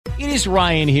It is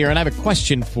Ryan here, and I have a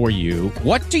question for you.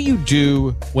 What do you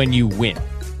do when you win?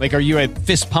 Like, are you a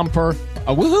fist pumper,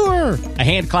 a woohooer, a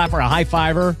hand clapper, a high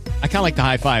fiver? I kind of like the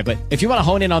high five, but if you want to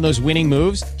hone in on those winning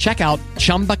moves, check out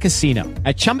Chumba Casino.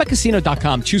 At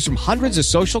ChumbaCasino.com, choose from hundreds of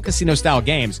social casino-style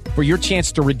games for your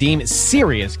chance to redeem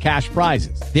serious cash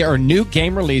prizes. There are new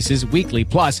game releases weekly,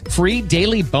 plus free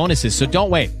daily bonuses. So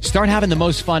don't wait. Start having the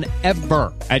most fun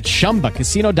ever at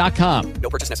ChumbaCasino.com.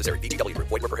 No purchase necessary. VGW. Void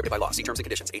where prohibited by law. See terms and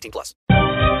conditions. 18+.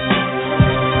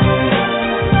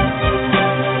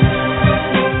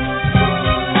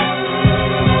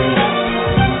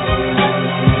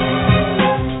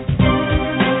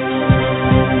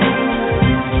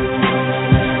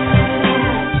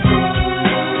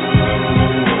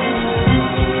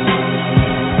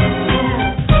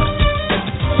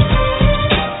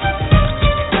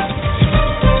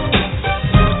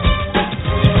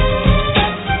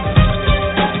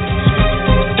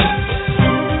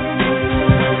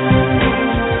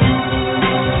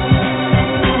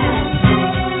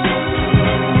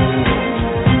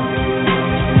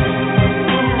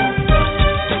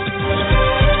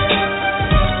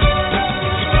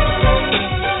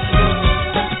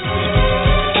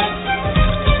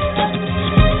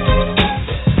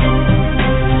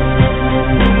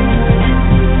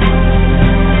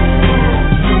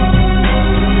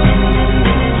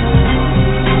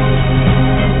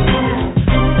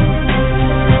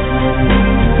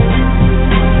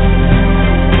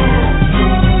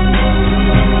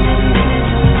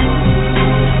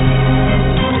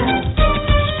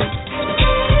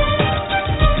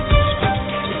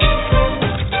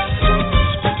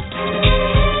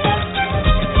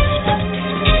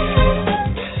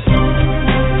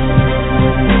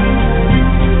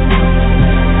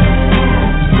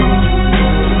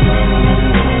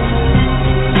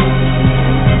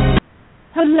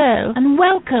 Hello and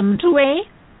welcome to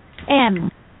AM.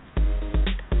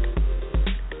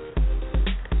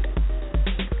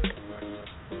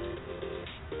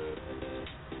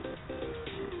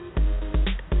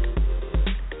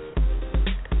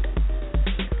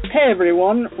 Hey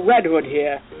everyone, Red Hood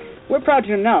here. We're proud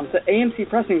to announce that AMC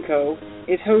Press & Co.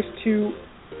 is host to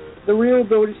the Real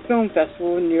Builders Film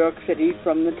Festival in New York City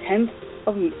from the 10th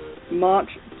of March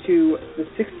to the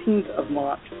 16th of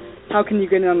March. How can you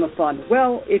get in on the fun?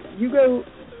 Well, if you live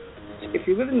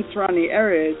in the surrounding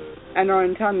areas and are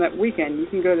in town that weekend, you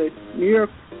can go to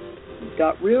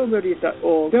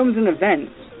newyork.realbuilders.org, films and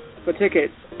events for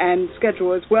tickets and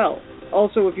schedule as well.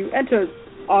 Also, if you enter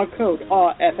our code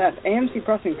RFF AMC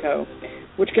Press & Co.,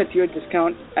 which gets you a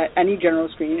discount at any general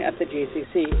screening at the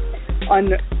JCC.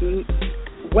 On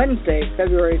Wednesday,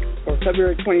 February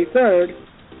 23rd,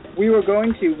 we were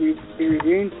going to be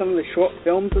reviewing some of the short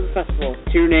films of the festival.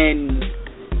 Tune in.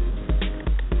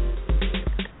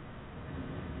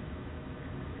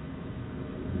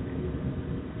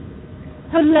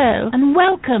 Hello and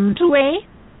welcome to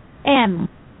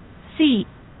AMC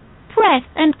Press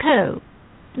 & Co.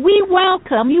 We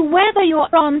welcome you whether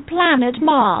you're on planet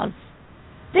Mars.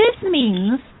 This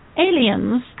means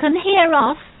aliens can hear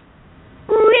us.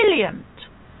 Brilliant!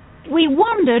 We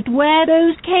wondered where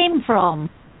those came from.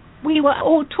 We were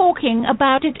all talking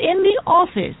about it in the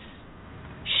office.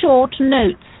 Short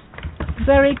notes.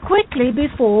 Very quickly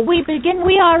before we begin,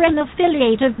 we are an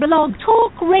affiliate of Blog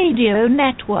Talk Radio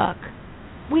Network.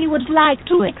 We would like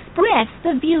to express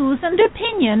the views and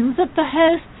opinions of the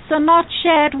hosts are not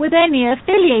shared with any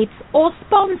affiliates or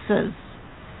sponsors.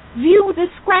 Viewer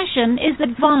discretion is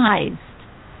advised.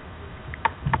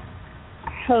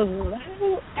 Hello,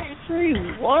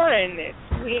 everyone. It's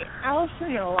me,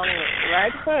 Allison, along with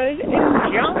Red Hood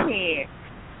and Johnny.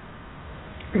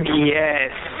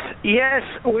 Yes,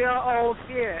 we are all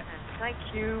here, and thank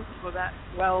you for that,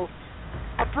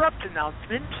 abrupt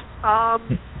announcement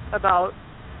about,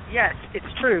 yes,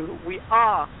 it's true, we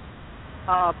are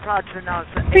proud to announce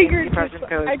that AMC Press &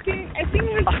 Co. I think it's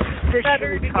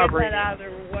better to get that out of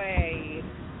the way.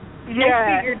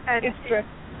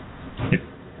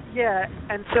 Yeah,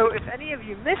 and so if any of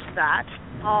you missed that,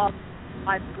 I'm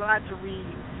glad to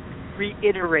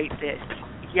reiterate this.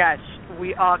 Yes,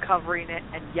 we are covering it,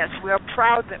 and yes, we are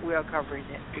proud that we are covering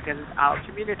it because it's our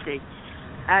community.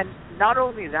 And not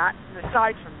only that, and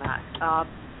aside from that,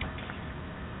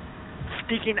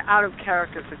 speaking out of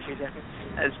character for 2 seconds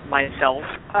as myself,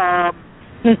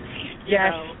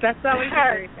 yes, that's always a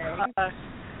great thing.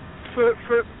 For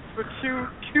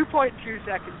 2.2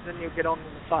 seconds, then you'll get on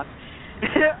with the fun.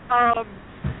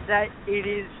 That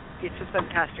it's a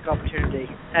fantastic opportunity,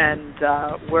 and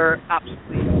we're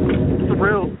absolutely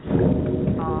thrilled to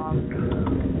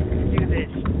do this,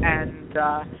 and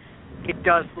it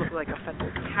does look like a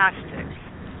fantastic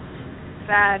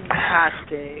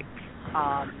fantastic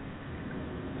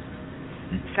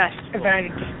festival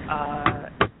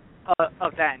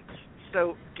event.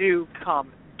 So do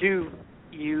come. Do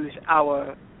use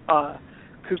our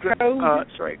coupon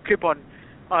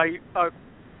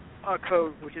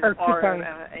code, which is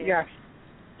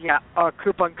our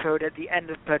coupon code at the end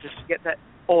of purchase to get that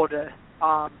order,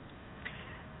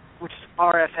 which is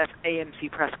RFF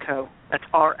AMC Press Co. That's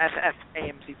RFF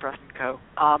AMC Press and Co.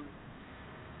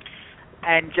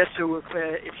 And just so we're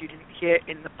clear, if you didn't hear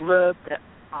in the blurb that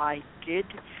I did,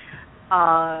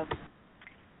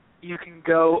 you can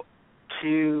go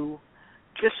to,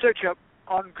 just search up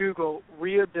on Google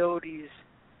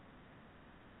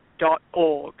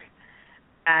reabilities.org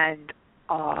and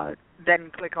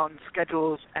then click on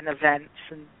schedules and events,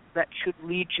 and that should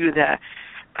lead you there.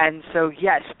 And so,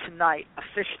 yes, tonight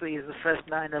officially is the first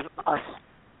night of us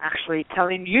actually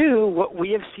telling you what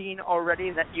we have seen already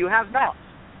that you have not.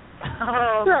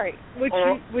 Right, which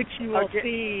you will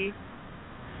see.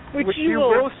 Which you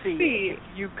will see if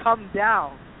you come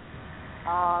down.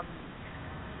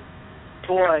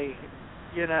 Boy,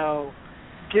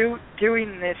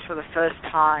 doing this for the first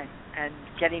time and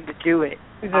getting to do it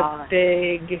is a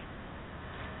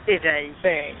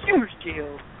huge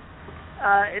deal.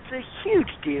 It's a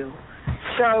huge deal.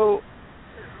 So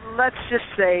let's just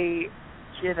say,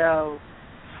 we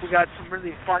got some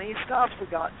really funny stuff. We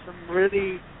got some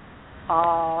really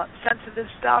sensitive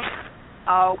stuff.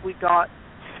 We got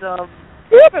some.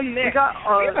 We have a mix.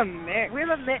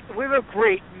 We have a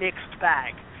great mixed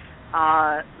bag.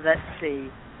 Let's see.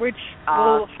 Which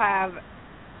will have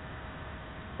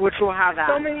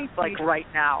so many like right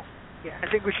now. Yeah. I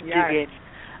think we should dig in.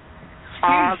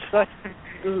 Let's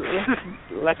do it.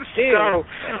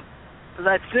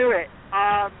 Let's do it.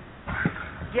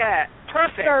 Yeah,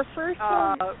 perfect.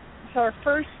 So our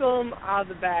first film out of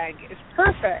the bag is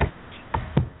Perfect.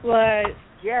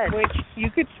 Which you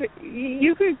could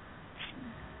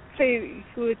say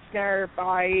who it's narrated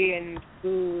by and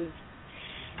who's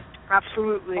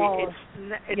absolutely.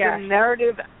 It's a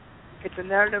narrative. It's a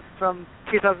narrative from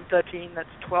 2013. That's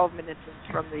 12 minutes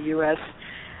from the U.S.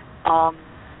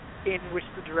 In which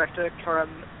the director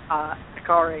Karim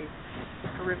Akari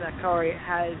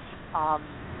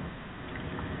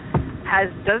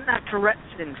doesn't have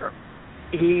Tourette's syndrome.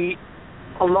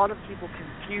 A lot of people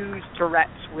confuse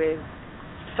Tourette's with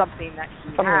something that he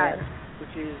has,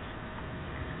 which is,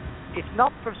 it's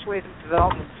not persuasive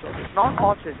development disorder. It's not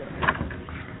autism.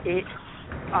 It's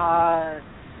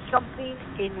something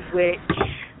in which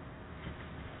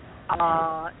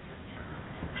I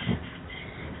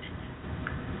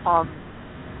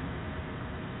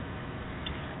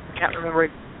can't remember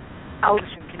it.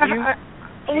 Allison, can you?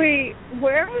 Wait,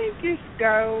 where don't we just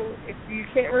go? If you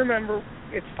can't remember,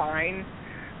 it's fine.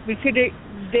 They could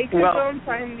go and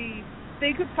find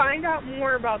they could find out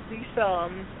more about these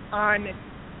films on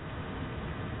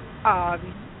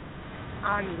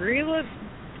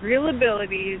Real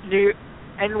Abilities.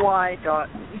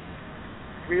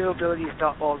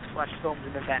 ny.realabilities.org/films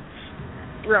and events.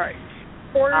 Right.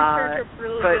 Or search up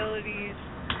Real Abilities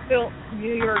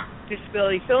New York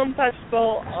Disability Film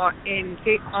Festival on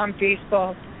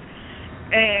Facebook,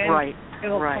 and it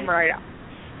will come right up.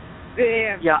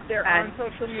 They're on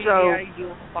social media.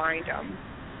 You'll find them.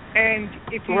 And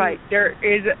if there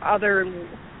is other,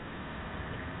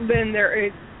 then there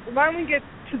is. Why don't we get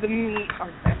to the meat of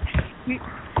it?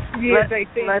 Let's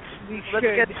get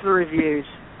to the reviews.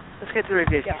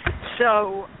 Yeah.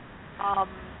 So,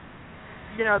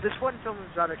 this one film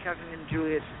is about a captain named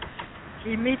Julius.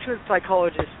 He meets with a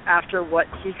psychologist after what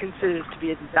he considers to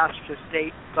be a disastrous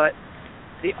date, but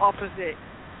the opposite,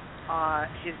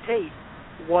 his date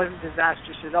wasn't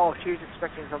disastrous at all. She was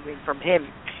expecting something from him.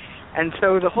 And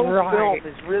so the whole film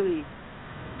is really,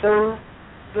 the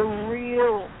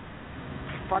real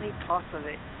funny parts of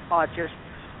it are just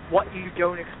what you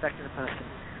don't expect in a person.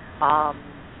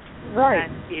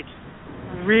 And it's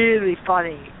really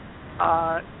funny.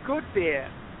 Good Beer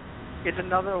is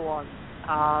another one.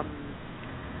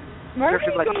 Why don't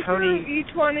we go through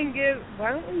each one and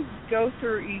why don't we go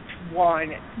through each one?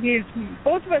 Because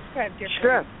both of us have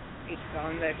different takes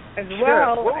on this as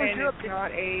well, and it's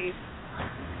not a...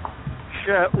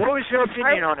 Sure. What was your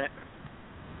opinion on it?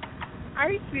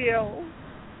 I feel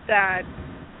that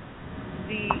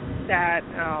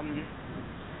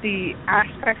the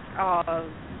aspect of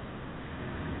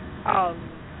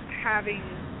having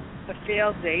the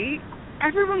failed date,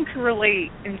 everyone can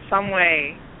relate in some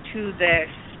way to this.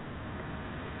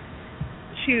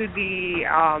 To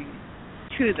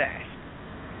this.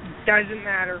 Doesn't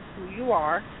matter who you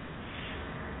are.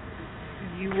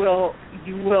 You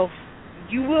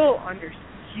you will understand.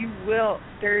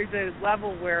 There's a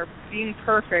level where being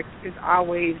perfect is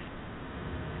always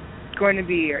going to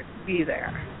be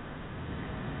there.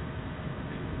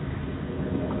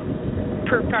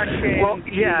 Perfection. Well,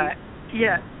 yeah.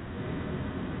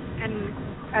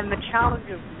 And the challenge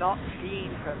of not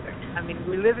being perfect. I mean,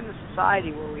 we live in a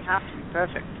society where we have to be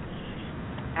perfect.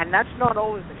 And that's not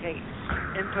always the case.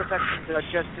 Imperfections are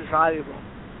just as valuable.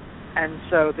 And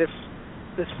so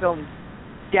this film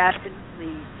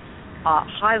definitely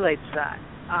highlights that.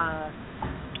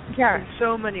 In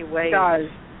so many ways. It does.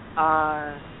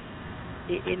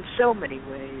 In so many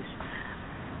ways.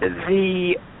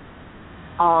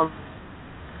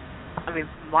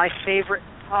 My favorite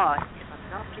part, if I'm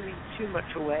not giving too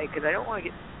much away, because I don't want to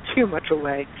get too much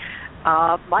away,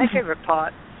 my favorite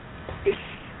part is...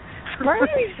 Why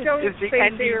don't you say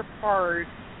favorite part?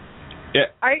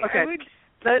 Yeah. I would...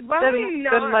 Then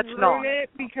let's not. It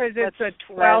because it's a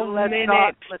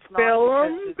 12-minute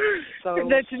film.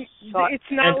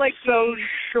 It's not like so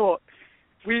short.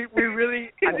 We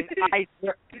really. I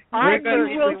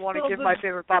really want to give my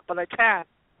favorite part, but I can't.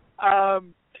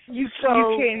 You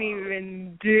can't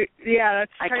even do. Yeah,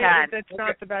 that's. I can. That's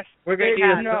not the best. We're gonna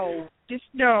do Just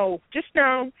no.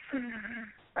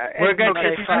 We're going to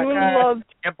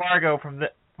get embargo from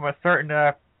a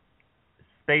certain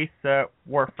space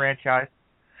war franchise.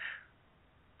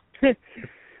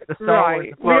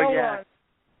 Right. Well, yeah.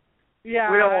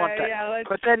 We don't want that. Yeah,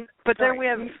 but then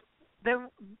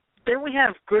we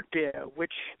have Good Beer,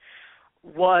 which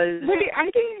was. Wait, I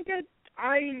didn't get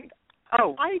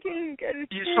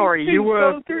you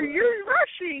were. Go through. You're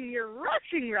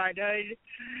rushing, right?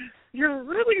 You're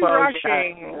really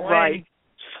rushing. Right.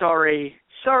 Sorry.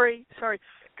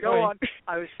 Go on.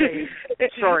 I was saying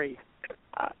sorry.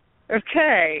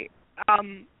 Okay.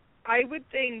 I would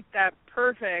think that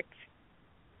perfect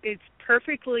is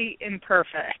perfectly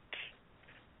imperfect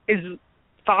is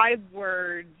 5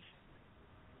 words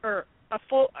or a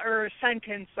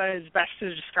sentence that is best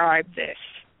to describe this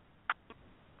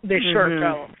short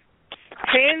film.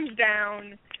 Hands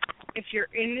down, if you're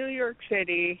in New York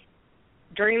City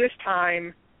during this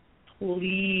time,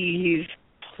 please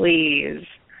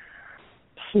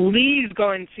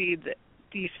go and see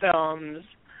these films.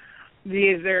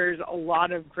 There's a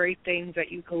lot of great things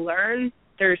that you can learn.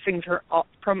 There's things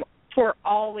for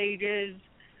all ages,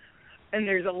 and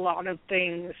there's a lot of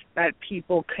things that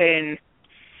people can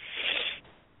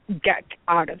get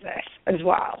out of this as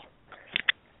well.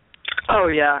 Oh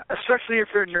yeah, especially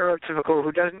if you're neurotypical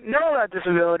who doesn't know about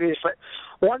disabilities, but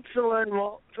wants to learn.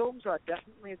 Well, films are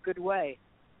definitely a good way,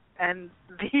 and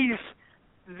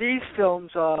these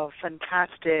films are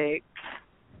fantastic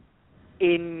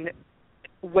in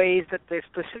ways that they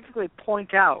specifically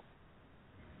point out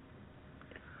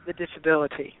the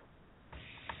disability.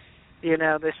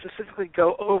 They specifically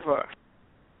go over,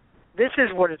 this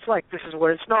is what it's like, this is what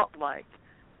it's not like.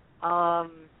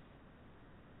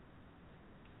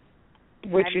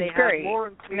 Which is great.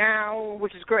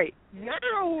 Which is great.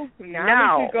 Now we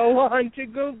can go on to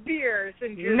Go Beer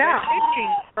since you're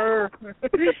itching for...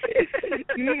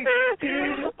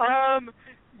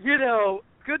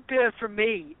 Good Beer for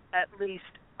me, at least,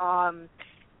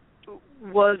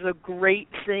 was a great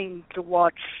thing to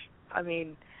watch. I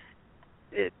mean,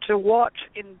 to watch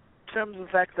in terms of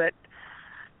the fact that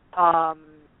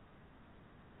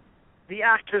the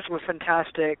actors were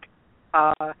fantastic.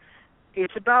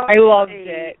 It's about... I loved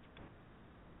it.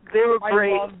 They were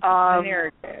great. I loved the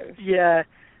narrative. Yeah.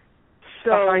 So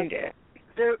behind it.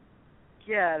 The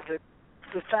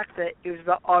fact that it was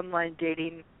about online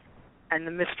dating and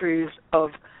the mysteries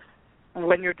of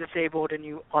when you're disabled and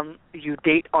you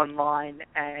date online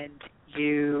and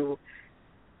you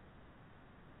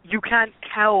can't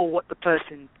tell what the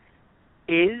person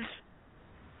is,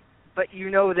 but you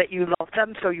know that you love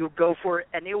them, so you go for it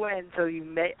anyway, and so you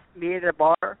meet at a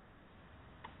bar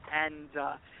and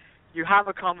you have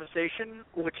a conversation,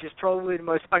 which is probably the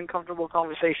most uncomfortable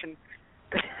conversation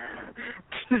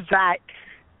that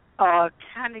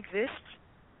can exist,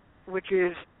 which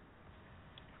is,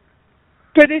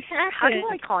 but it happens. How do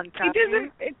I contact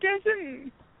you? It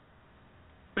doesn't.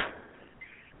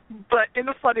 But in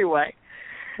a funny way,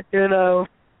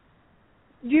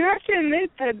 You have to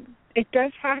admit that it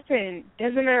does happen.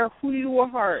 Doesn't matter who you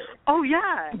are. Oh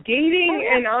yeah. Dating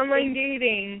and online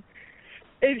dating,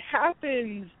 it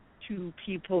happens to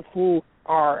people who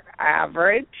are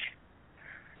average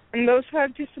and those who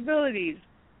have disabilities.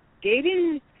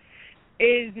 Dating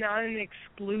is not an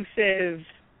exclusive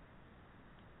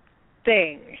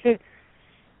thing.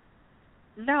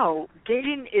 No,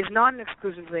 dating is not an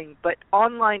exclusive thing, but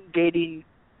online dating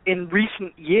in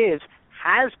recent years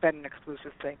has been an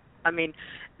exclusive thing. I mean,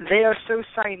 they are so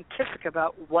scientific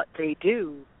about what they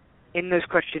do in those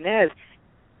questionnaires.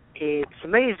 It's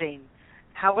amazing.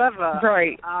 However,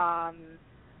 right.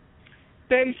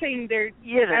 But I'm saying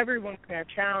everyone can have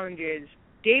challenges.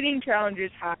 Dating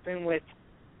challenges happen with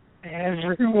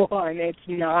everyone. It's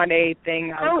not a thing.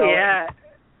 Yeah.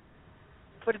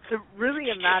 But it's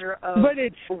really a matter of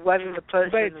whether the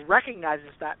person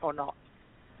recognizes that or not.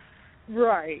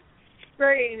 Right.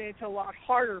 Right, and it's a lot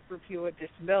harder for people with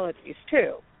disabilities,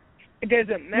 too. It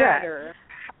doesn't matter.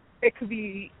 Yeah. It could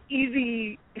be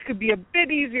easy. It could be a bit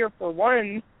easier for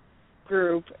one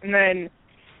group and then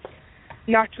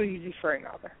not so easy for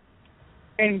another.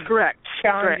 And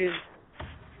challenges.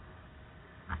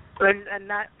 Correct. And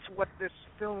that's what this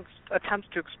film attempts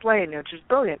to explain, which is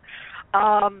brilliant.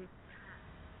 What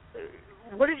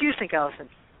did you think, Allison?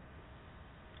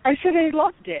 I said I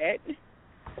loved it.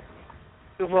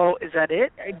 Well, is that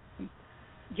it?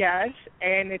 Yes,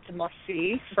 and it's a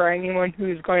must-see for anyone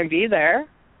who's going to be there.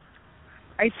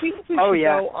 I think we should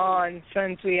go on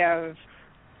since we have...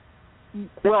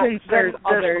 since there's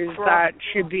others that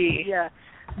should be... Yeah.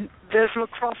 There's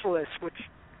Macropolis, which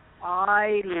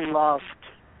I loved.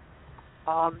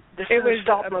 This was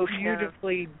stop motion.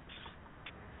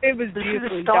 It was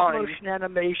beautifully stop motion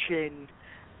animation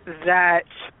that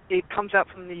it comes out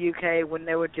from the UK when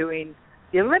they were doing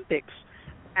the Olympics,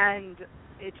 and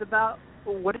it's about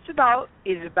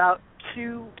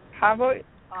two. How about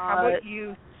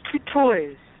you? Two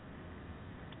toys.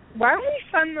 Why don't we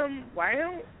send them? Why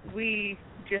don't we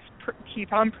just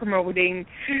keep on promoting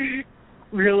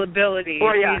Real Abilities?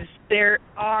 Well, yeah. There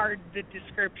are the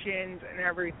descriptions and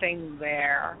everything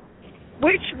there,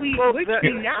 which we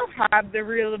now have the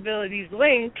Real Abilities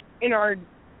link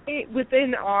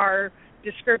within our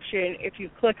description. If you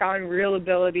click on Real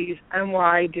Abilities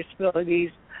NY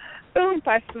Disabilities Film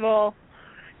Festival,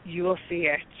 you will see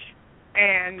it.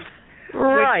 And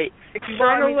if you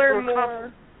want to learn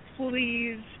more,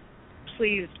 please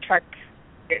check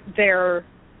their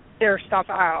stuff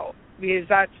out, because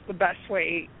that's the best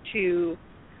way to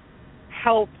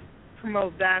help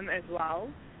promote them as well.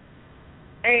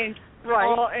 And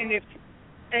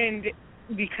and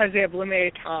because they have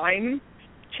limited time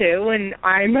too, and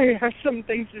I might have some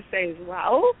things to say as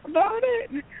well about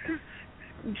it,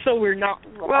 so we're not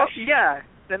rushed. Well, yeah.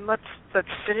 Then let's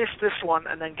finish this one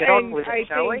and then get on with it,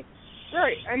 shall we?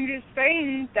 Right. I'm just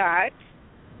saying that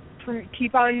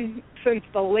keep on, since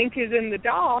the link is in the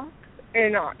doc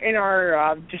in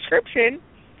our description.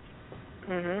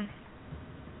 Mhm.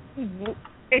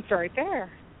 It's right there.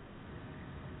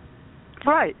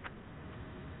 Right.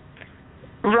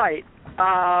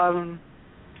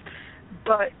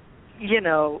 But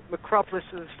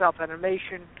Macropolis is stop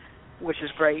animation, which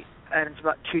is great, and it's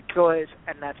about two toys,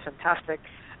 and that's fantastic.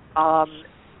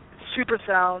 Super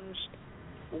Sounds,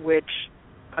 which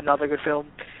another good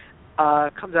film,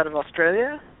 comes out of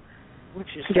Australia,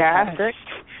 which is fantastic.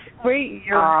 Wait,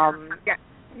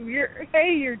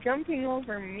 you're jumping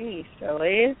over me,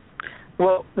 silly.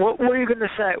 Well, what were you going to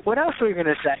say? What else were you going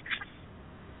to say?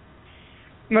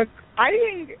 I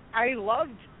think I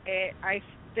loved it. I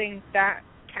think that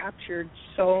captured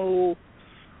so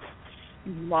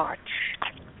much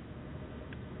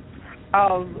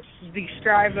of the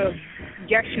strive of,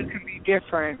 yes, you can be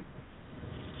different.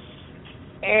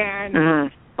 And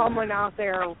someone out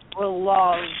there will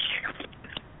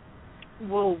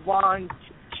want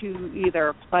to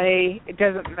either play. It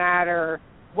doesn't matter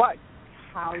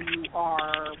how you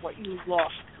are, what you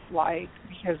look like,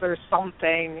 because there's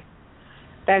something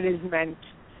that is meant.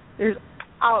 There's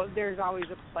always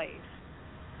a place.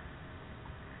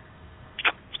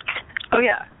 Oh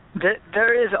yeah,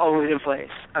 there is always a place.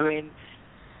 I mean,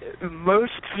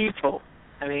 most people.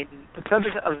 I mean, the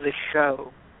purpose of the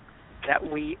show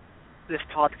this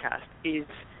podcast is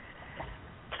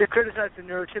to criticize the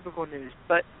neurotypical news,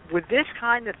 but with this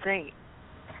kind of thing,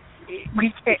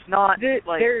 it's not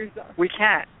we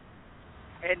can't,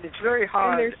 and it's very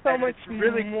hard. And there's so much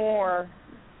really more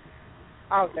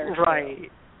out there.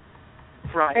 Right.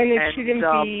 And it shouldn't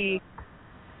be.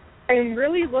 And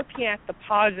really looking at the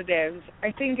positives,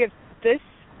 I think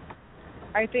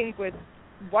with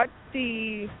what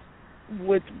this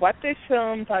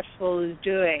film festival is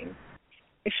doing,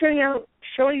 it's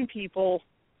showing people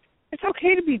it's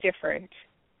okay to be different.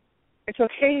 It's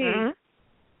okay,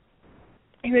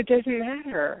 and it doesn't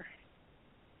matter.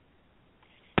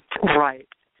 Right.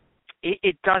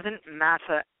 It doesn't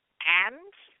matter,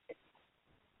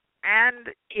 and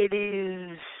it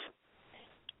is,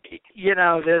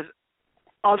 there's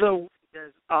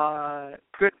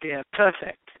good, yeah,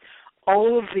 perfect.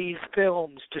 All of these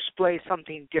films display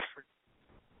something different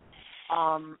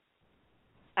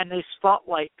and they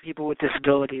spotlight people with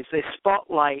disabilities. They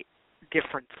spotlight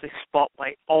difference. They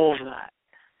spotlight all of that.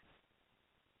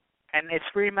 And they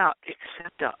scream out,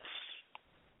 accept us.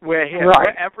 We're here. Right.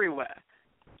 We're everywhere.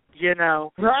 You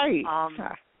know? Right.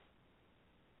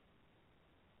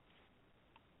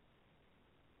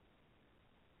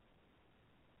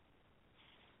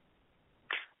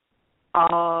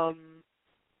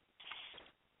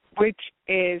 Which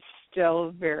is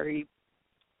still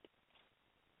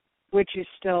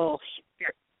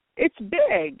it's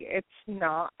big. It's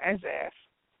not as if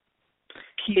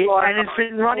and it's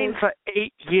been running for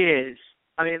 8 years.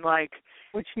 I mean, like,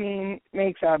 which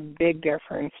makes a big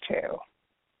difference too.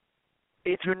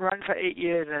 It's been running for 8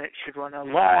 years, and it should run a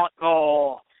lot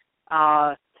more.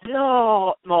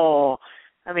 Lot more.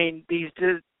 I mean, these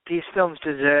films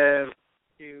deserve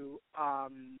to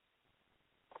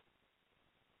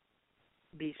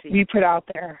be put out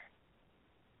there.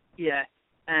 Yeah,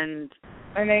 and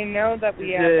I know that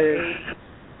we have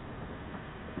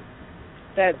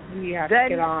to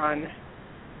get on.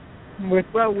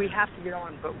 Well, we have to get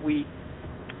on, but we,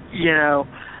 you know,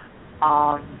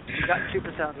 we got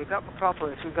Super Sounds, we got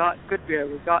Metropolis, we got Good Beer,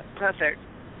 we got Perfect.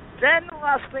 Then the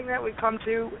last thing that we come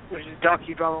to, which is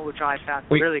docudrama, which I found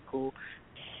really cool.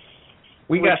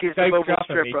 We got Skype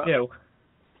Stripper. Me too.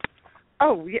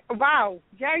 Oh, yeah, wow.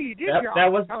 Yeah, you did.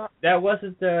 That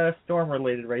wasn't storm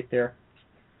related right there.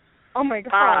 Oh my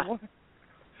God.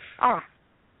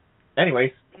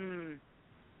 Anyways.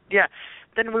 Yeah.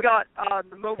 Then we got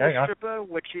the Mobile Stripper,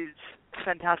 which is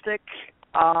fantastic.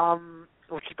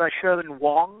 Which is by Sherlyn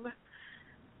Wong.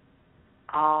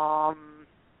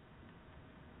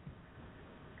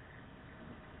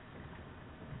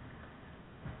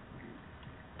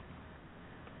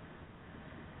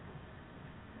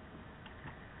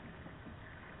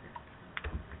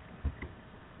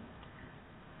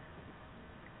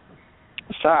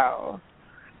 So,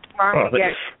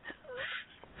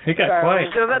 he got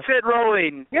quiet. So let's get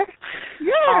rolling. Yeah.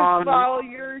 While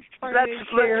you're trying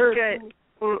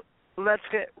let's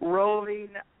get rolling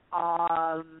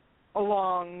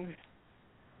along.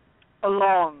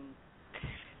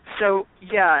 So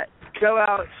yeah, go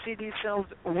out, see these films.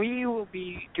 We will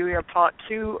be doing a part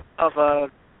 2 of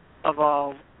our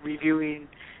reviewing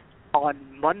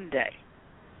on Monday,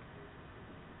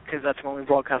 because that's when we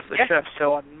broadcast the show.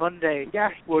 So on Monday,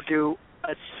 we'll do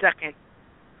a second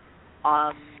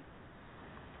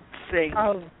thing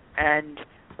of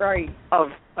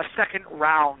a second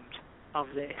round of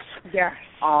this. Yes.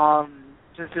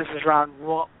 Since this is round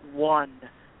 1.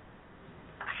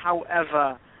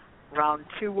 However, round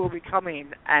 2 will be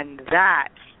coming, and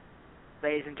that,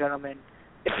 ladies and gentlemen,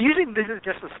 if you think this is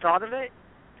just the start of it,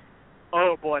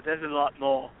 oh boy, there's a lot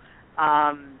more.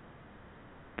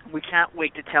 We can't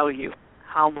wait to tell you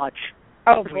how much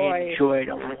we enjoyed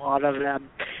a lot of them.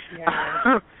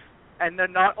 Yeah. And they're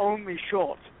not only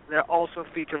short, they're also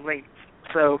feature length.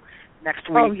 So next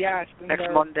week, next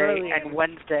Monday and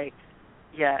Wednesday,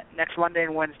 next Monday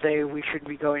and Wednesday we should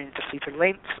be going into feature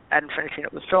lengths and finishing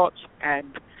up the shorts,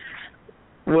 and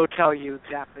we'll tell you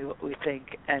exactly what we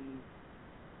think, and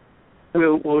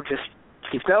we'll just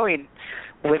keep going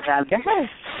with them. Yes.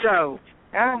 So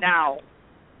now,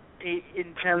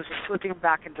 in terms of flipping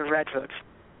back into Red Hood,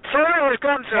 sorry it's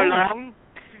gone so long.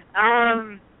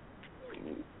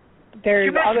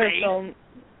 There's other films.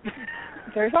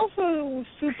 There's also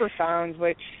Super Sounds,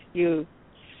 which you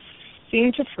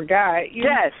seem to forget.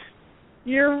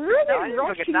 You're really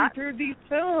rushing through these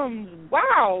films.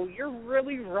 Wow, you're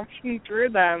really rushing through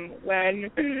them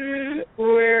when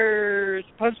we're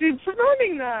supposed to be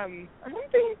promoting them. I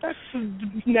don't think that's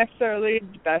necessarily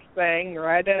the best thing.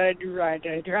 Red Hood.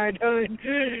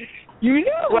 You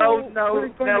know. Well,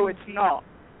 no, it's not.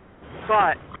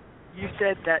 But you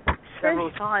said that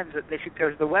several times that they should go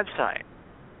to the website.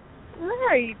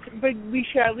 Right, but we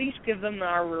should at least give them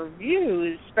our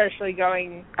reviews, especially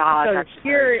going that's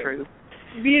very true.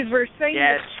 Because we're saying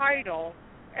the title,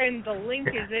 and the link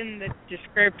is in the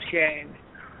description.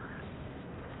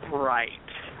 Right.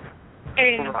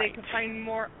 And they can find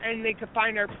more, and they can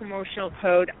find our promotional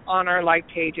code on our like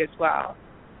page as well.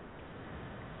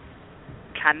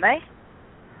 Can they?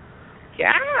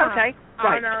 Yeah. Okay.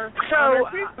 On our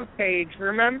Facebook page,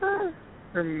 remember?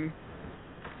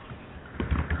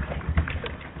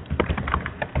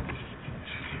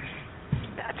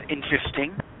 That's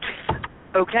interesting.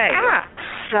 Okay.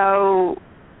 So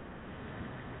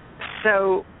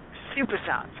Super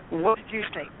Sounds, what did you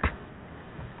think?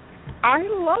 I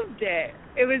loved it.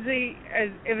 It was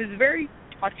very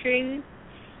touching.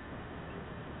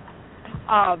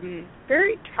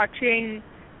 Very touching,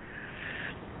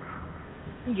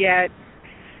 yet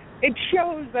it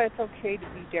shows that it's okay to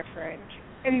be different,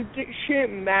 and it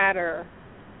shouldn't matter.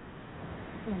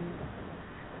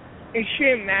 It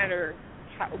shouldn't matter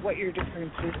what your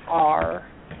differences are,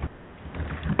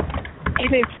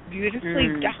 and it's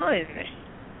beautifully done.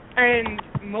 And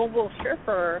Mobile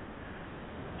Stripper,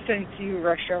 since you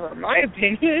rushed over my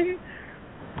opinion,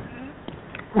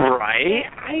 right?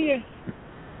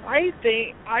 I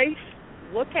think I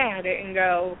look at it and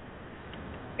go,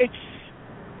 it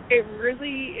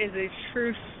really is a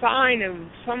true sign of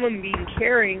someone being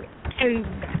caring and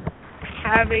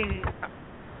having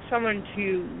someone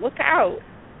to look out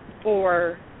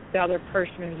for the other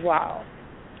person as well.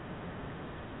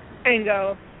 And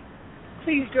go,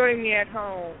 please join me at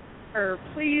home, or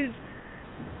please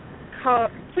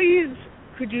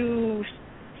could you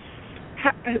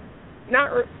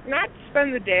not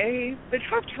spend the day, but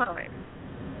have time.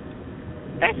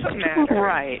 That's what matters.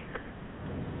 Right.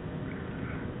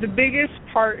 The biggest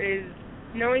part is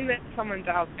knowing that someone's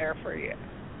out there for you.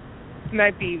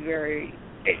 Might be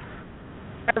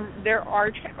there are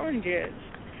challenges,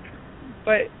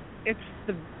 but it's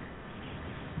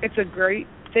a great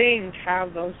thing to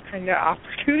have those kind of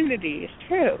opportunities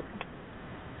too.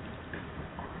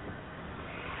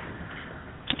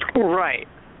 Right.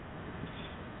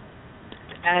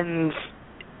 And,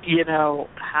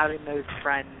 having those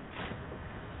friends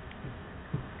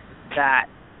that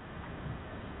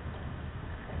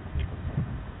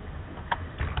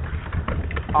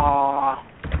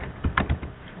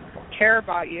care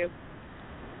about you.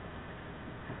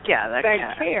 Yeah, that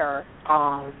care.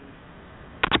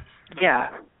 Yeah.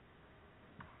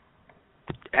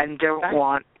 And don't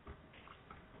want.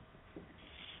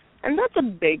 And that's a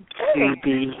big thing. To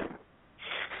be.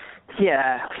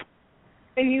 Yeah.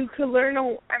 And you could learn,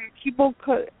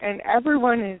 and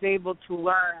everyone is able to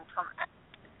learn from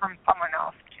someone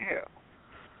else too.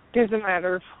 Doesn't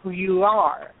matter who you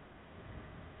are.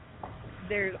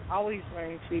 There's always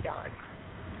learning to be done.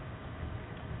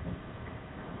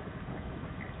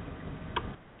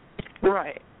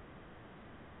 Right.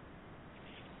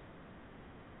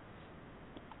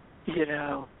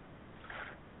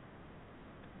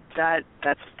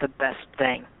 That's the best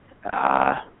thing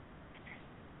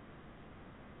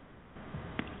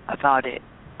about it.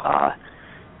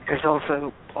 There's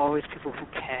also always people who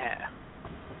care.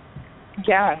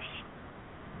 Yes.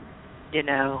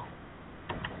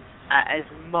 As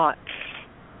much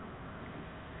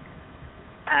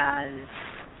as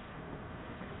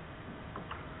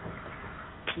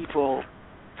people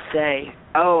say,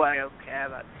 "Oh, I don't care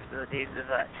about disabilities,"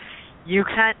 you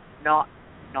can't not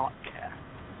care.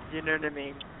 You know what I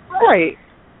mean? Right.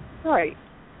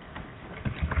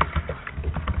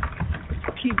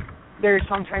 There's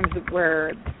sometimes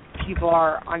where people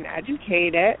are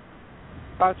uneducated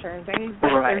about certain things, but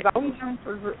right. there's always room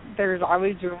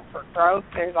for growth.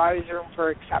 There's always room for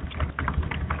acceptance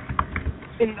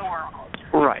in the world.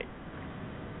 Right.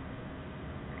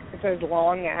 It's as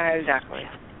long as exactly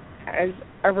as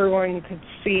everyone could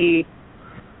see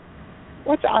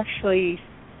what's out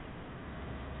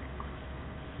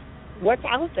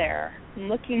there, and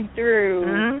looking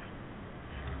through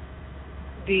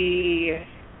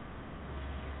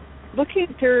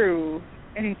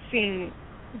and seeing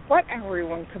what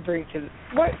everyone could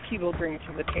what people bring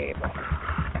to the table.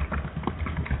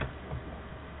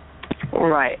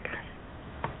 Right.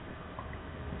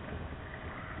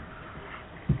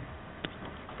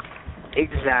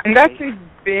 Exactly. And that's a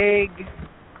big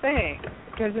thing.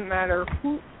 It doesn't matter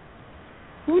who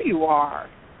you are.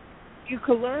 You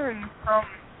could learn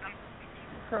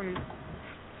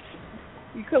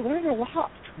you could learn a lot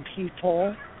from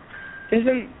people. It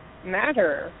doesn't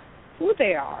matter who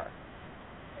they are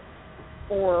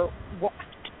or what.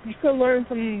 You could learn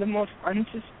from the most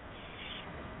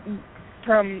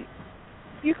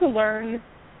you could learn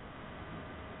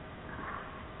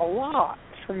a lot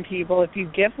from people if you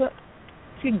give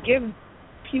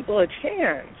people a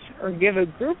chance, or give a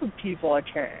group of people a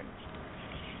chance.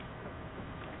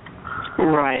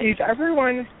 Right.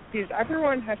 Because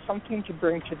everyone has something to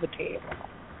bring to the table.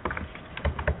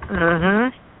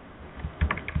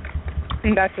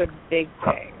 And that's a big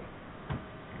thing.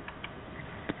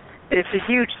 It's a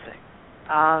huge thing.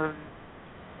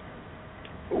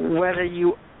 Whether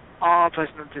you are a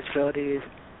person with disabilities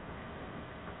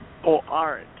or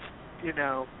aren't,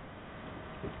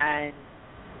 and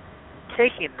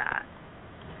taking that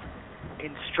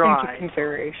in stride. Into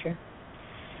consideration.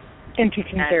 In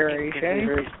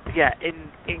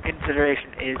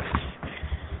consideration is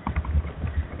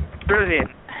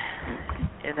brilliant.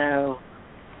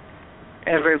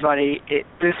 Everybody,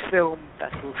 this film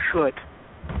festival should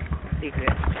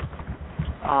exist.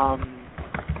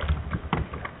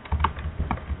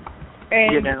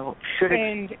 And, you know,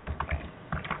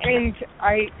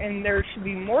 and there should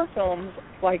be more films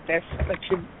like this.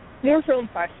 More film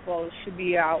festivals should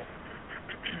be out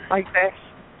like this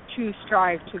to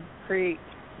strive to create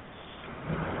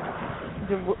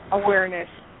the awareness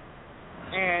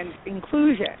and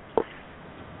inclusion.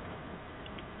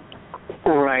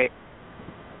 Right.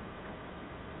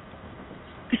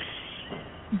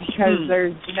 Because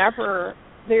there's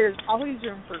always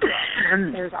room for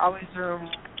growth. There's always room.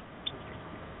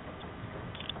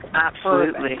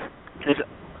 Absolutely. There's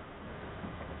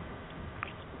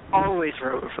always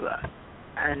room for that.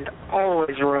 And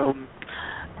always room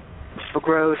for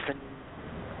growth and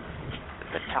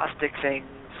fantastic things.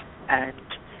 And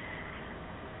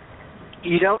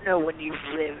you don't know when you've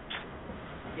lived,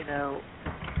 you know,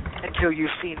 until you've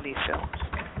seen these films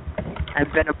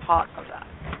and been a part of that.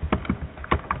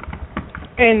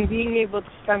 And being able to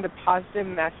send a positive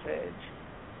message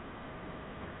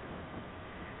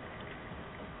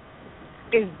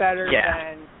is better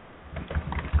than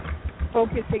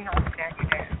focusing on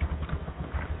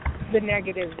the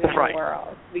negatives in the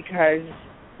world, because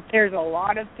there's a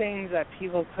lot of things that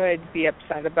people could be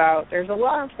upset about. There's a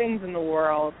lot of things in the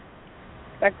world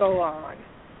that go on,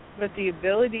 but the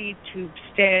ability to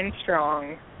stand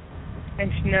strong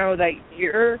and to know that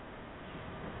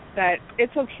that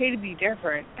it's okay to be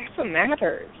different, that's what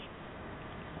matters.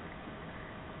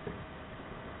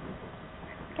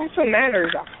 That's what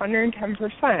matters,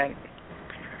 110%.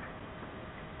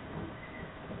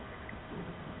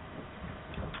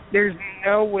 There's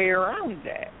no way around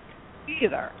it,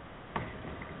 either.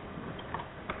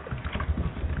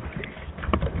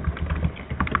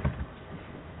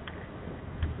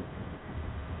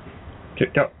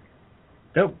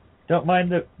 Don't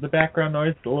mind the background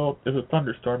noise. There's a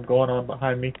thunderstorm going on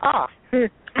behind me.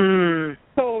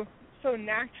 So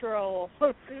natural.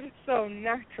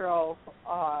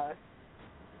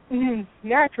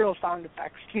 Natural sound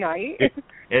effects tonight.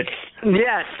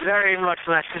 Yes, very much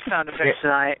natural sound effects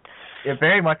tonight. Yeah,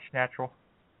 very much natural.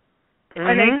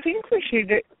 And I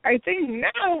think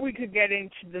now we could get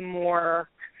into the more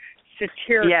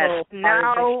satirical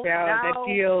part of the show that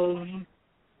deals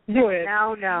with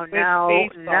now.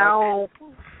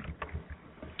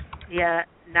 Yeah,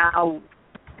 now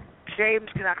James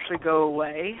can actually go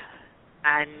away,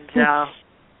 and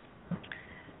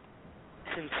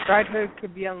since Godhood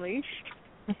could be unleashed.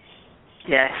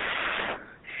 Yes,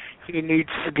 he needs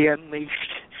to be unleashed.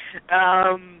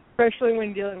 Especially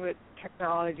when dealing with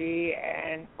technology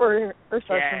or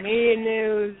social media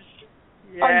news.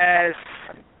 Yes.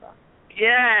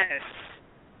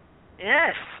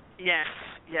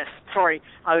 Sorry,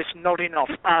 I was nodding off.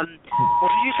 What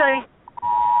did you say?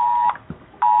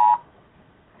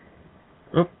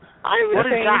 I was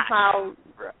saying how.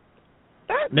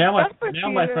 Now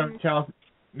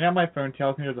my phone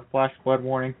tells me there's a flash flood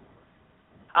warning.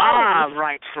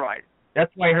 Right.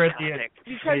 That's why I heard the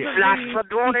flash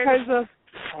flood warning. Because of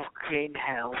fucking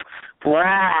hell!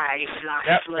 Why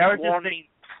flash flood warning?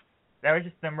 That was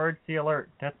just an emergency alert.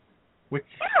 Which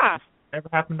never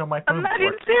happened on my phone.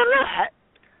 Emergency alert.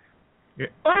 Yeah.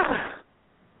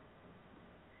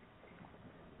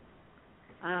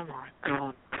 Oh my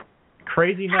god!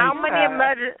 Crazy night.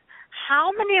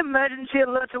 How many emergency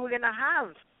alerts are we gonna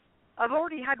have? I've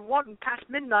already had one past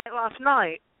midnight last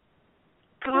night.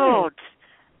 God.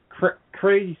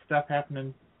 Crazy stuff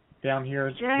happening down here.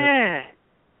 Yeah,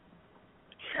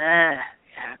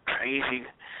 crazy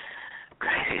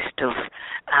stuff.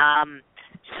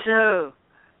 So,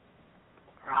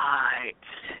 right.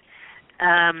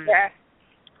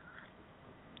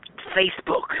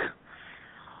 Facebook.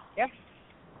 Yes.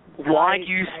 Why do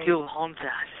you still haunt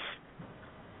us?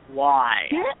 Why?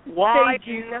 Why?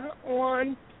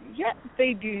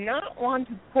 They do not want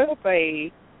to put up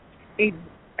a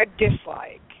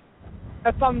dislike,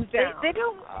 a thumbs down. They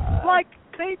don't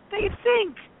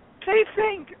They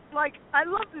think like, I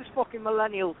love this fucking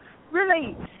millennial.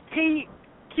 Really, he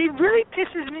really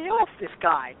pisses me off. This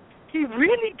guy, he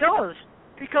really does,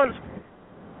 because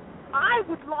I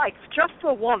would like, just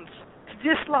for once, to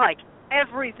dislike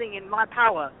everything in my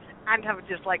power and have a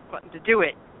dislike button to do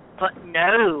it. But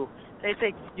no, they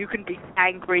think you can be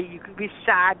angry, you can be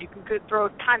sad, you can throw a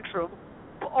tantrum,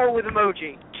 but all with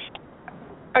emoji.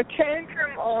 A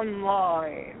tantrum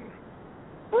online.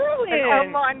 Brilliant. An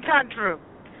online tantrum.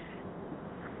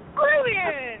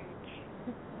 Brilliant.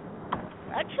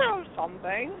 That shows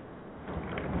something.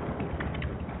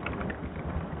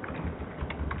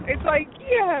 It's like,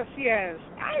 yes,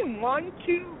 I want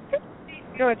to...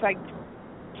 No, it's like,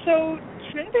 so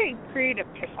shouldn't they create a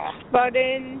piss-off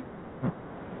button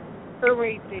Or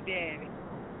wait, they did.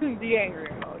 The angry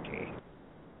emoji.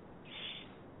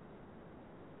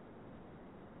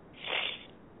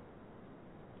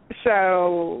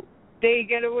 So they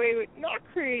get away with not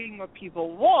creating what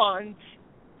people want,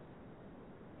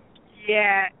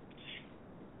 yet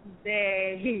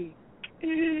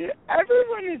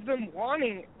everyone has been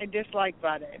wanting a dislike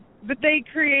button, but they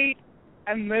create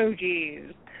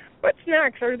emojis. What's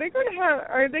next? Are they going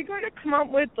to come up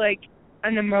with like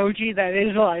an emoji that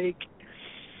is like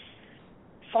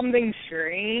something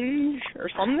strange or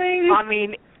something?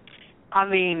 I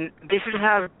mean, they should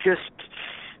have just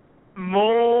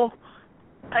more.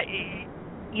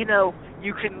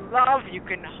 You can love, you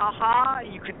can haha,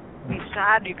 you can be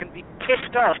sad, you can be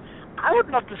pissed off. I would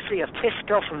love to see a pissed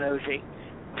off emoji.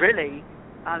 Really?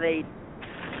 That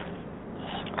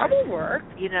would work.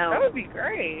 That would be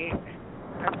great.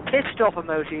 A pissed off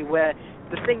emoji where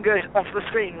the thing goes off the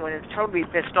screen when it's totally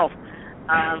pissed off.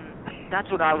 That's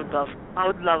what I would love. I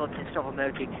would love a pissed off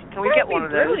emoji. Can we get one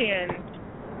of those? Brilliant.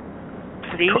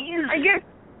 Please? I guess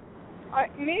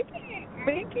maybe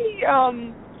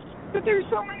but there's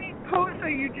so many posts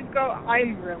that you just go,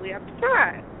 I'm really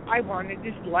upset. I want to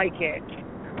dislike it.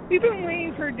 We've been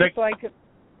waiting for a dislike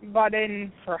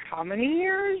button for how many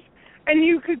years? And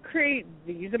you could create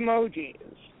these emojis.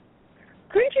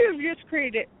 Couldn't you have just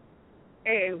created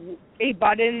a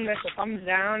button that's a thumbs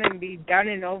down and be done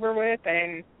and over with,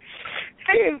 and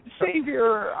save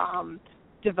your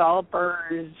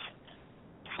developers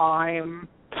time?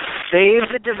 Save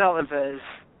the developers.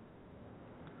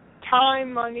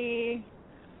 Time, money.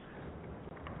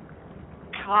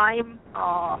 Time,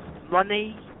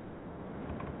 money.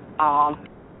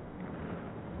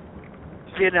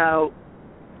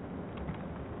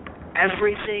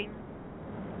 Everything.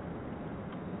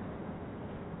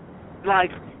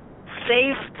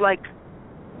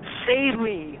 Save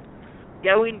me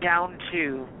going down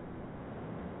to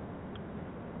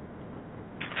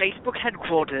Facebook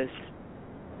headquarters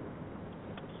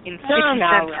in City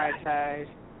Center.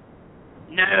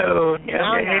 No.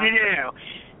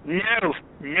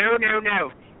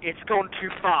 It's gone too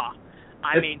far.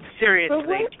 I mean,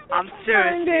 seriously. I'm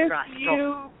seriously stressed.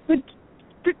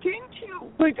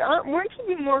 But weren't you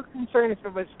be more concerned if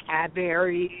it was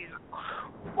Cadbury's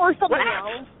or something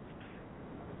else?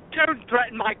 Don't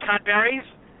threaten my Cadbury's.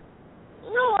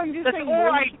 No, I'm just saying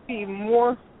you should be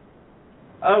more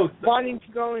wanting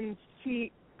to go and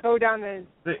go down to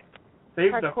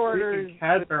headquarters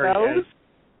with those.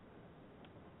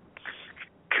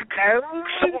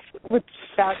 With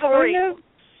that sorry. kind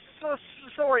of?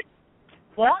 Sorry.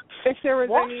 What? If there was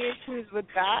any issues with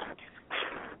that?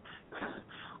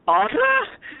 Are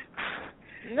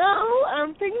there? No, I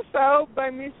don't think so. But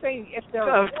I'm just saying, if there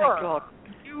were, thank God.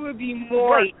 You would be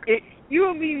more. You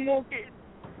would be more.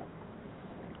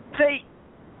 They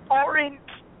aren't.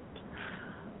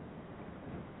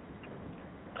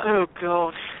 Oh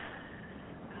God.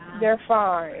 They're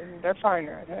fine. They're fine,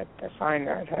 Redhead. They're fine,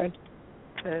 Redhead.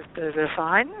 They're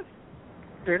fine?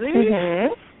 Really?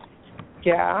 Mm-hmm.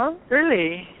 Yeah.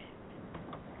 Really?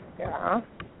 Yeah.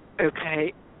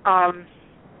 Okay.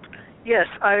 Yes,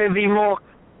 I would be more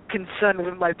concerned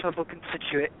with my purple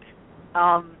constituent.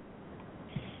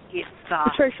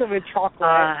 Especially with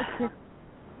chocolate.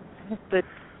 The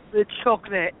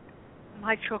chocolate.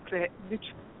 My chocolate.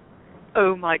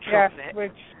 My chocolate.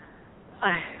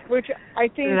 Yes, which I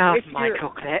think love if my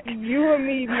chocolate. You and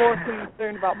me more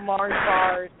concerned about Mars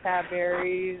bars,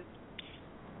 Cadbury's,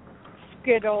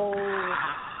 Skittles.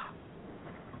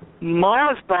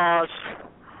 Mars bars?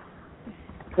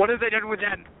 What have they done with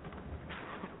them?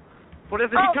 What have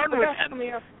they done with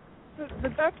them?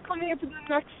 But that's coming up in the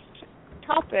next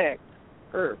topic.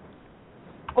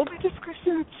 We'll be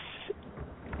discussing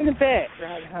in a bit,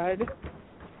 Redhead.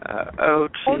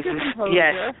 Jesus.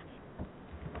 Yes.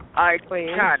 I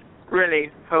can't,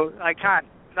 really. I can't.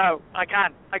 No, I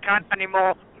can't. I can't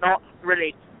anymore. Not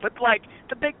really. But,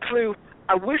 the big clue,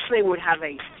 I wish they would have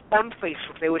on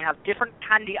Facebook, they would have different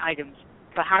candy items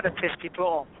for how to piss people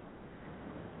off.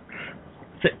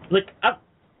 Look up.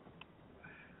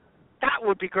 That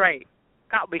would be great.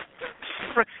 That would be...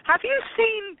 Have you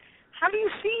seen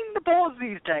the boards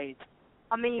these days?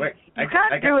 I mean, Wait, you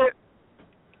can't do it...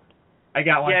 I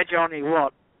got one. Yeah, Johnny,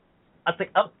 what? I was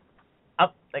like, up,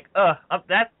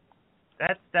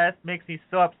 that makes me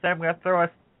so upset. I'm gonna throw a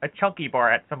chunky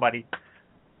bar at somebody.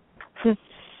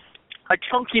 A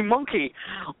chunky monkey,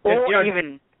 or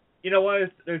even. You know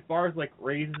what? There's bars like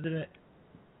raisins in it.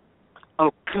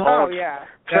 Oh God! Oh yeah.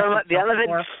 So the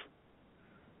elephants.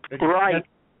 Right.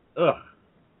 Ugh.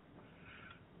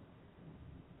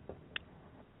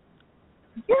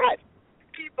 Yeah.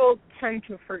 people tend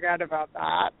to forget about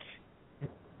that.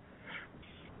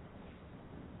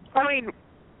 I mean,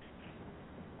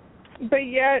 but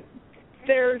yet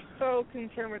they're so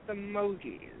concerned with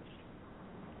emojis.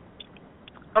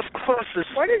 Of course,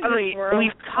 what is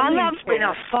we've come up in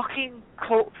a fucking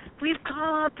we've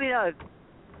come up in a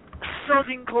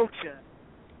southern culture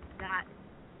that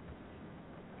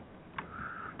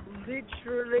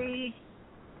literally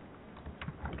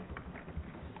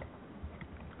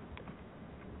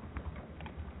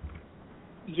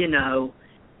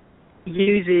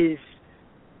uses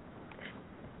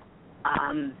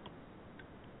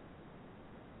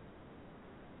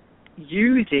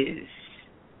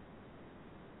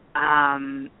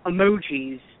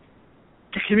emojis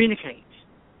to communicate.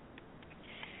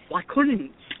 Why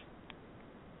couldn't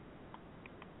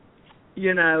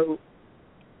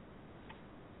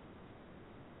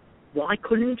why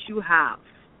couldn't you have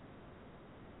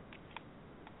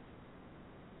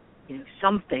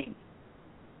something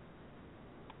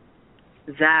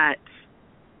that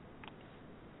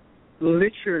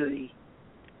literally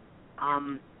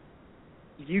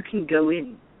you can go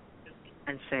in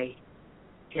and say,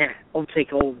 yeah, I'll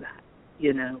take all of that,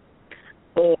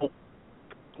 Or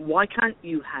why can't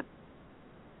you have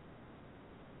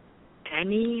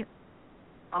any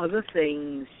other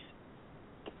things?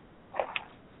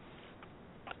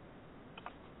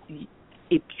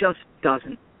 It just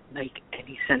doesn't make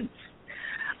any sense.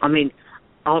 I mean,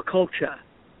 our culture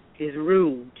is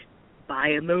ruled by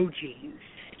emojis.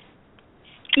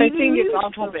 I think it's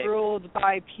also ruled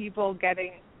by people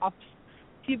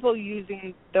people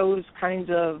using those kinds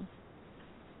of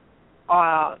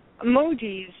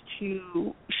emojis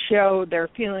to show their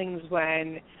feelings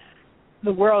when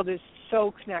the world is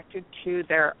so connected to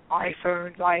their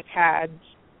iPhones, iPads,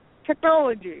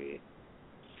 technology.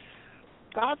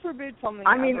 God forbid something.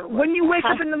 I mean, when you wake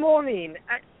up in the morning,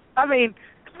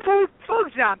 for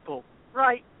example,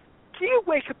 right? Do you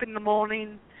wake up in the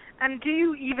morning and do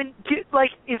you even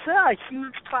is there a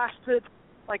huge plastered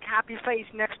happy face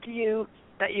next to you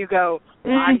that you go,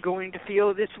 I'm going to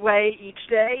feel this way each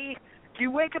day? Do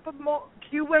you wake up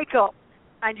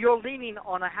and you're leaning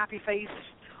on a happy face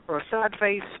or a sad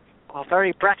face or a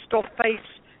very breathed off face?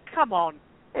 Come on,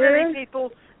 really,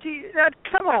 people?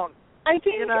 Come on. I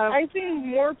think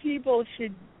more people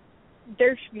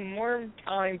there should be more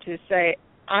time to say,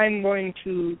 I'm going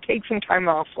to take some time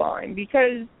offline,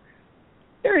 because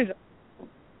there's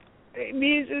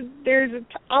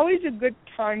always a good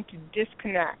time to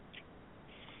disconnect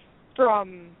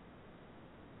from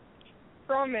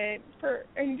it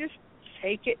and just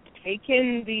take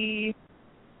in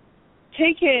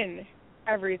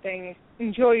everything,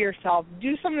 enjoy yourself,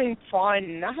 do something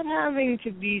fun, not having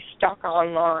to be stuck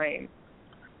online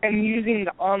and using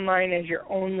the online as your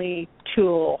only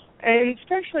tool. And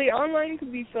especially online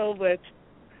could be filled with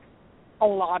a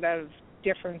lot of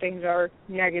different things, are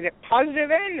negative, positive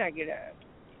and negative.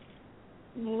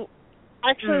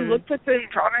 Actually, look what's in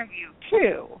front of you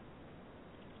too.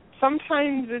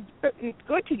 Sometimes it's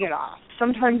good to get off.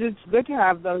 Sometimes it's good to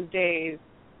have those days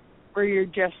where you're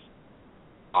just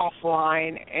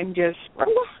offline and just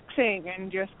relaxing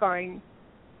and just going,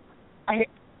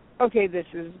 this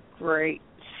is great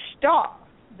stuff.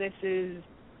 This is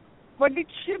what it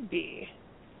should be.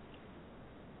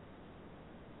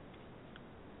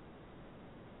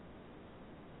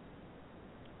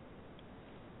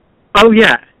 Oh,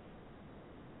 yeah.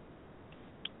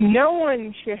 No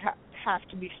one should have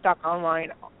to be stuck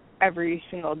online every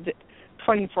single day,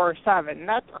 24/7.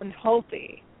 That's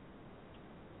unhealthy.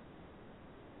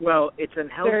 Well, it's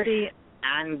unhealthy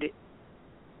and...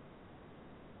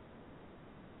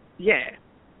 yeah.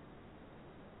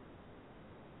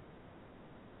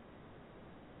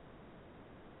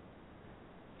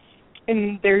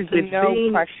 And there's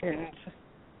questions.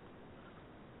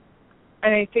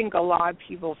 And I think a lot of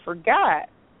people forget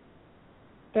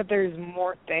that there's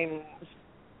more things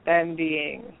than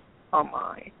being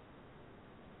online.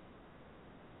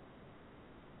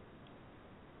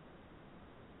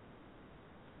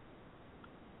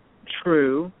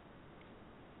 True.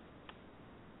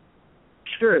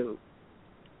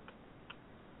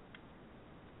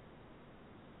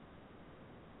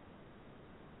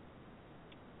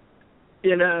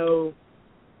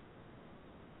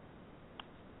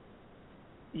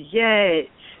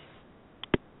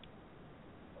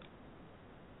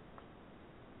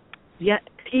 Yet,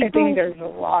 people... I think there's a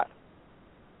lot.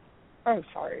 I'm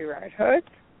sorry, Red Hood.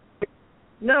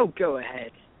 No, go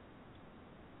ahead.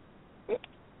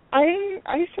 I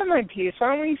said my piece.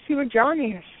 Why don't we see what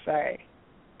Johnny has to say?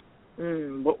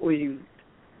 What were you...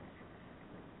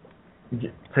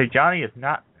 So Johnny is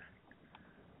not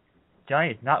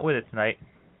Johnny's not with us tonight.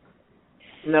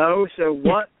 No, so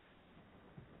what?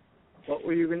 What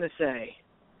were you going to say?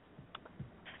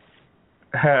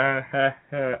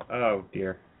 Oh,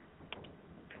 dear.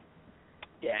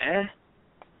 Yeah?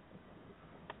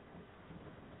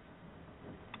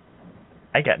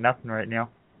 I got nothing right now.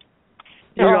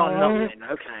 You got nothing,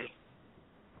 okay.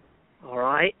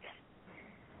 Alright.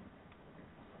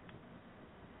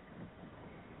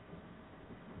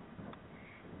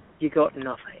 You got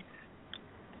nothing.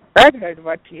 Redhead,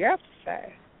 what do you have to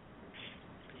say?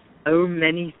 Oh,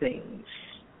 many things.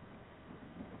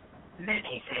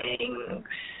 Many things.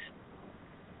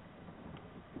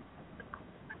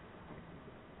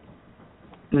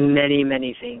 Many,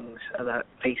 many things about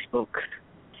Facebook.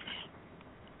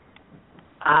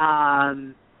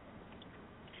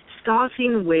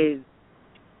 Starting with,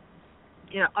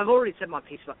 I've already said my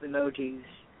piece about the emojis.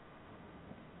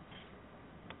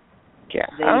 Yeah.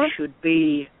 They should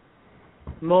be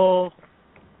more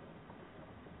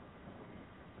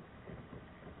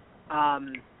how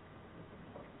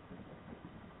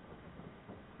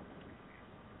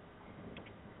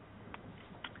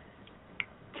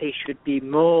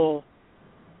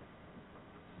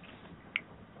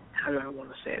do I want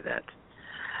to say that?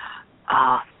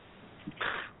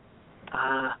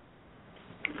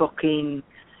 Fucking,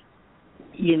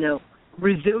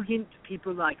 resilient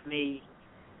people like me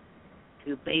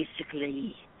who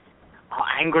basically are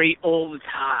angry all the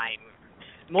time.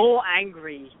 More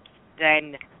angry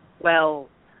than, about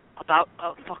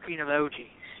fucking emojis.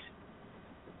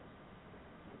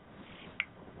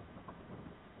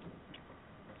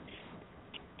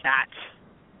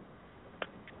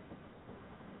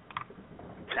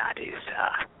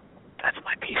 That's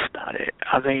my piece about it.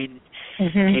 I mean,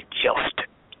 It just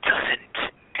doesn't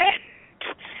end.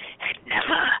 It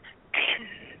never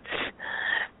ends.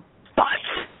 But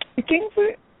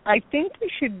I think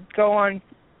we should go on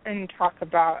and talk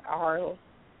about our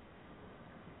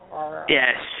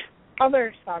yes.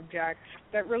 other subjects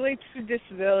that relates to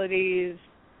disabilities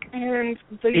and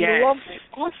the lovely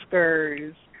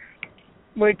Oscars,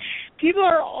 which people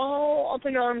are all up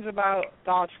in arms about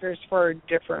the Oscars for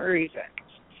different reasons.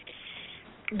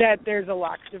 That there's a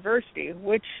lack of diversity,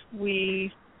 which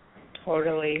we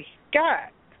totally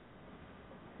get.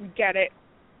 We get it.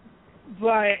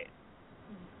 But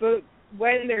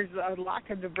when there's a lack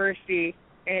of diversity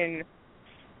in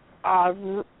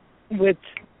with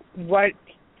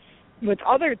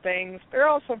other things, they're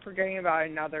also forgetting about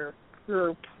another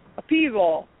group of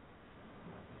people.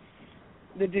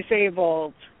 The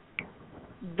disabled,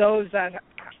 those that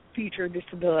feature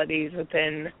disabilities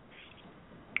within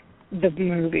the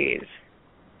movies,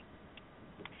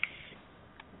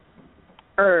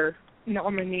 or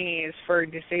nominees for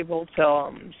disabled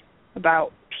films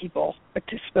about people with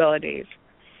disabilities.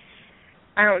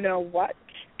 I don't know what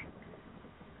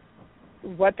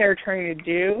they're trying to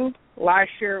do. Last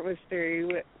year it was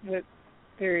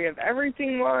Theory of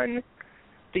Everything won,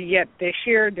 but yet this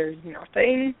year there's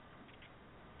nothing.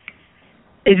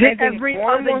 Is it every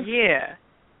other year?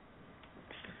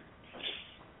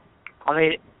 I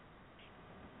mean,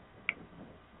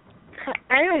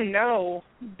 I don't know,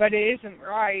 but it isn't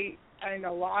right. And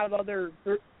a lot of other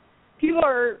people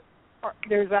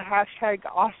there's a hashtag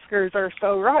Oscars are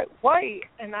so white,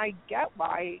 and I get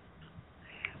why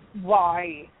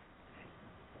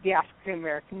the African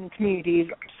American community is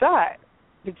upset.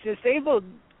 The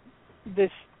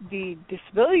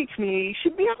disability community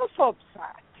should be also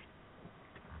upset.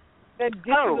 That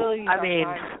disability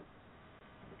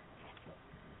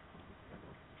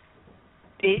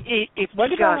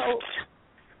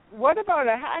what about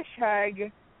a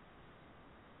hashtag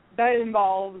that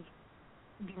involves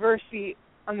diversity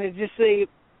on the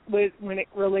when it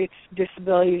relates to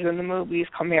disabilities in the movies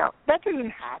coming out? That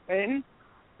doesn't happen.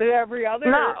 But every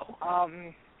other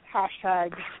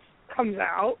hashtag comes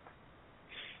out.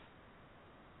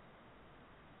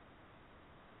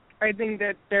 I think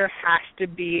that there has to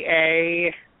be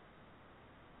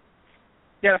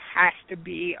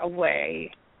a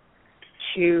way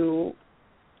to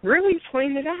really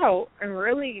point it out and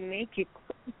really make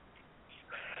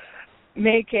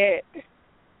it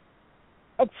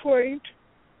a point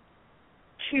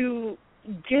to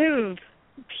give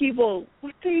people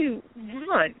what they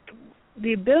want,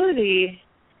 the ability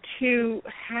to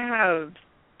have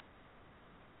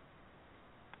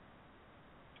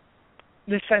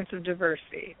the sense of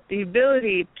diversity, the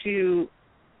ability to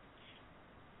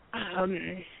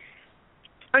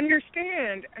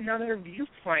understand another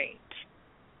viewpoint,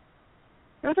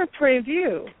 another point of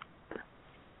view.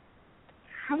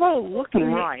 How about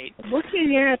looking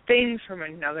at things from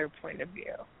another point of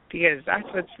view? because that's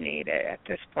what's needed at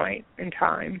this point in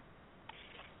time.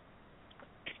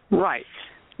 Right.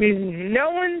 Because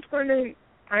no one's going to,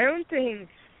 I don't think,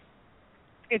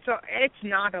 it's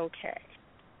not okay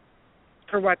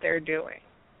for what they're doing.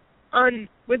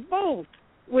 With both,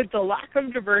 with the lack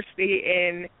of diversity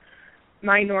in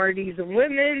minorities and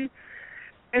women,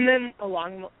 and then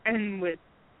when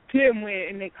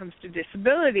it comes to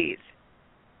disabilities,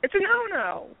 it's a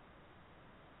no-no.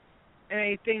 And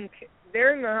I think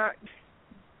the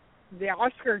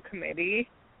Oscar committee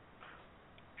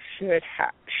should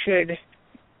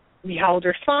be held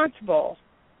responsible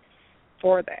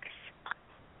for this.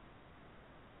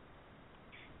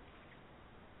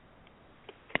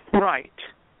 Right.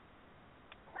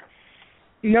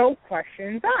 No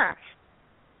questions asked.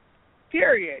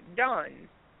 Period. Done.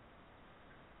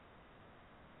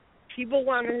 People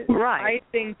want to. Right. I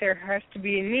think there has to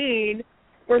be a need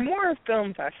where more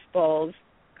film festivals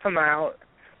come out,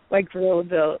 like Real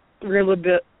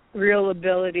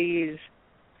Abilities,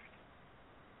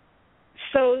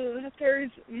 so that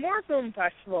there's more film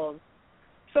festivals,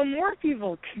 so more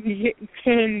people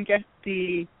can get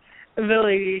the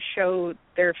ability to show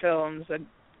their films that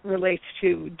relates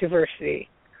to diversity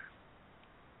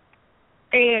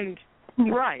and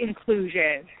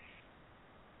inclusion.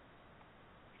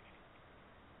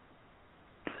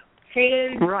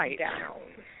 Hands down.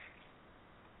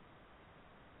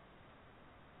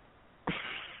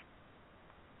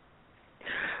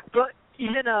 But,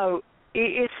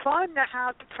 it's fun to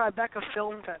have the Tribeca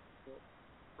Film Festival,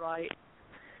 right?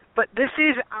 But this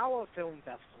is our film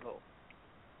festival.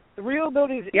 The Real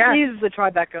Abilities is the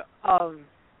Tribeca of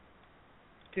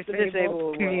the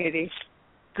disabled community.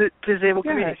 The disabled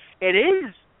community. It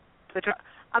is.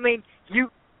 You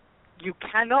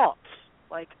cannot,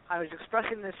 like, I was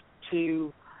expressing this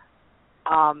to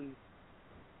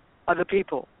other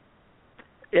people,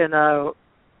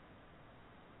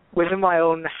 within my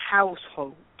own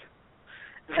household,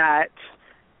 that,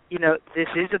 this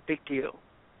is a big deal.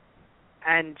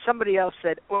 And somebody else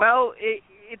said, well,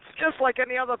 it's just like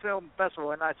any other film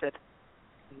festival. And I said,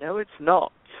 no, it's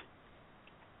not.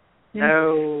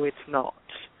 No, it's not.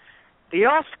 The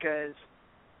Oscars,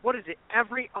 what is it,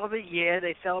 every other year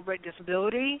they celebrate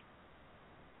disability?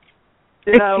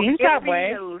 It seems that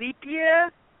way. A leap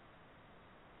year?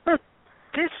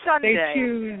 This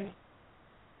Sunday,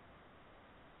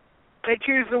 they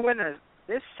choose the winners.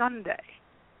 This Sunday,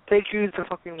 they choose the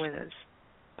fucking winners.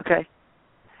 Okay?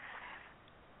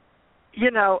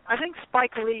 I think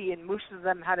Spike Lee and most of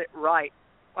them had it right.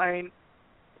 I mean,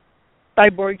 they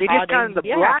discounted the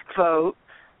black vote.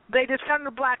 They discounted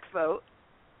the black vote.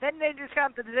 Then they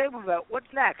discounted the disabled vote.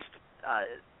 What's next?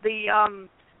 The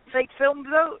fake film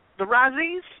vote? The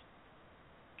Razzies?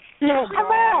 No, come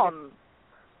on.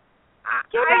 I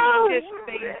just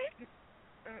think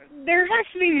there has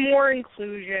to be more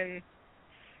inclusion,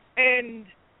 and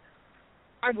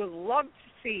I would love to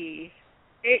see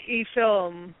a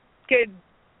film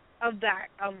of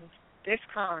this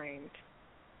kind,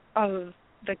 of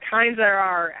the kinds that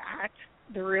are at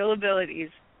the Real Abilities,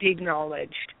 be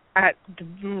acknowledged at the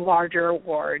larger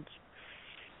awards,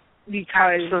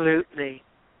 because absolutely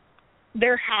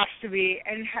there has to be,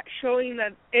 and showing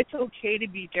that it's okay to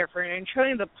be different and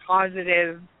showing the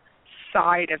positive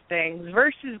side of things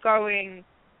versus going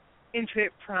into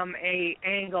it from a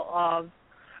angle of,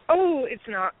 oh, it's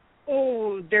not,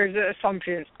 oh, there's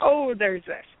assumptions, oh, there's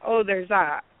this, oh, there's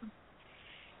that.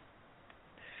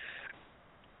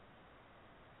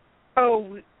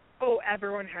 Oh,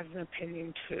 everyone has an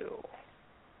opinion too.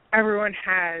 Everyone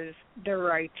has the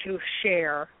right to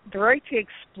share, the right to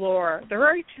explore, the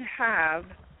right to have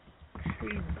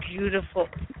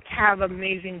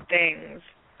amazing things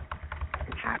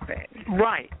happen.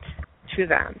 Right. To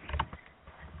them.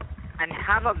 And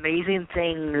have amazing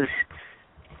things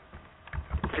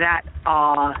that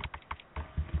are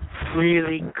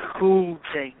really cool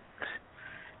things.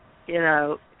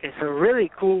 It's a really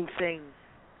cool thing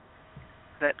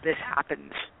that this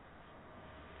happens.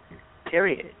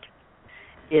 Period.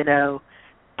 The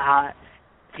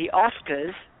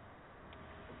Oscars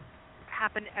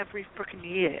happen every frickin'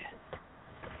 year.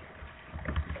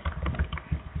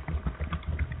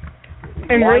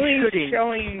 And why really should it?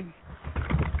 Showing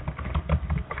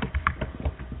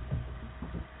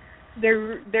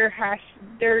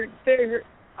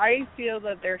I feel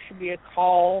that there should be a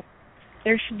call.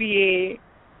 There should be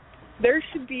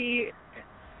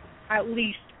at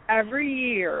least every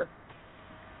year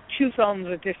 2 films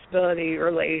with disability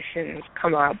relations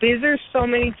come out, because there's so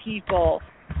many people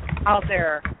out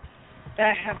there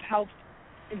that have helped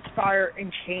inspire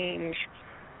and change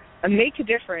and make a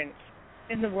difference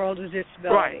in the world with disabilities.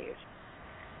 Right.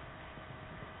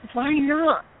 Why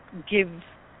not give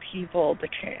people the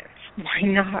chance? Why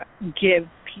not give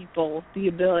people the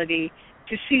ability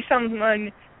to see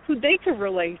someone who they could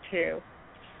relate to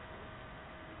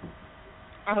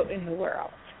out in the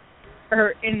world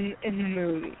or in the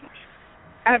movies?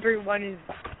 Everyone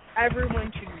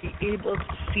should be able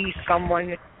to see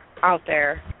someone out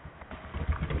there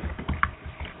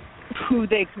who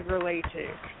they could relate to.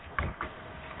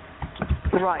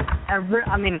 Right.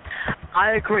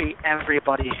 I agree.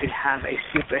 Everybody should have a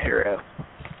superhero.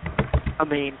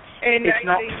 It's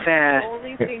not fair.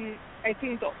 I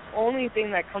think the only thing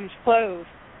that comes close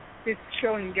to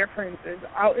showing differences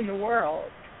out in the world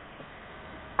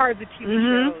are the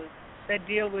TV shows that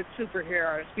deal with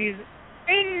superheroes. Because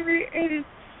in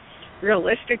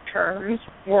realistic terms,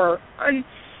 or on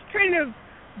kind of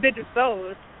bit of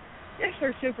both, yes,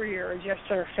 they're superheroes, yes,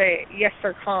 they're fake, yes,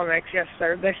 they're comics, yes,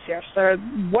 they're this, yes, they're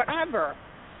whatever.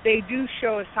 They do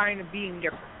show a sign of being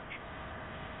different.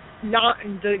 Not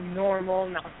the normal,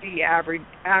 not the average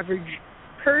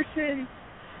person,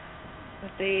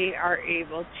 but they are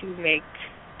able to make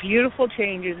beautiful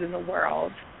changes in the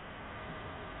world.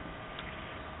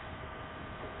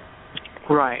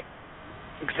 Right.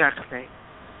 Exactly.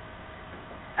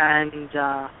 And,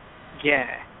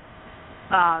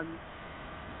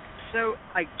 so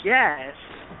I guess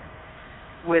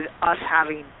with us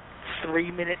having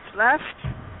 3 minutes left,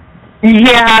 we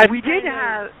did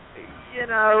have,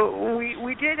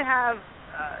 we did have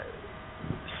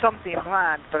something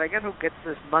planned, but I guess we'll get to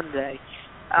this Monday.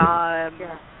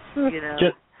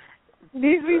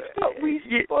 We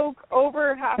spoke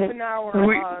over half an hour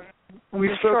on we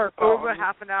the spoke short over films.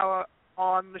 half an hour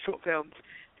on the short films.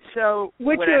 So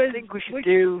which I think we should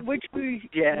do, which was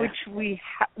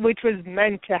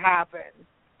meant to happen,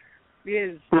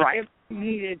 because it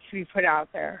needed to be put out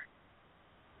there.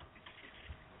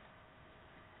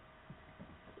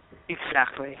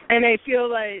 Exactly. And I feel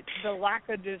like the lack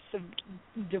of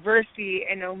diversity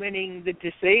and omitting the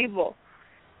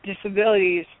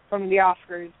disabilities from the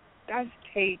Oscars does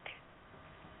take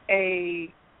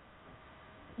a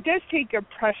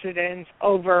precedence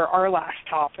over our last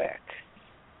topic.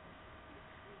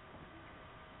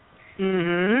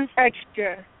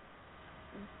 Extra.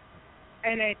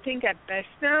 And I think at best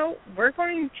now, we're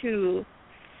going to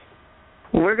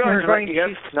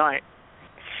tonight.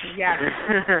 Yeah.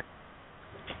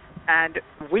 And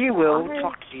we will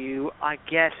talk to you, I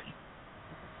guess,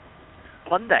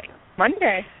 Monday.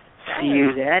 See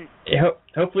you then.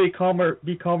 Hopefully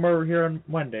be calmer here on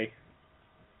Monday.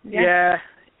 Yeah,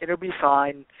 it'll be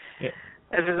fine. Yeah.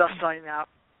 This is us signing out.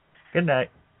 Good night.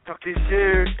 Talk to you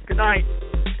soon. Good night.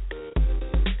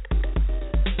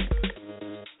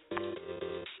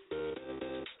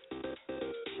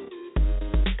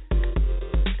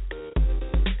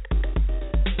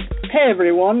 Hey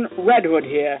everyone, Red Hood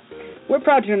here. We're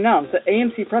proud to announce that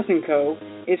AMC Pressing Co.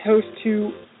 is host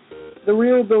to the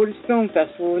Real Abilities Film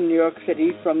Festival in New York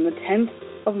City from the 10th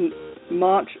of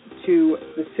March to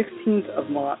the 16th of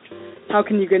March. How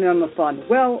can you get in on the fun?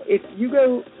 Well, if you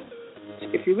live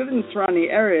in the surrounding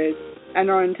areas and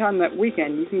are in town that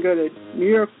weekend, you can go to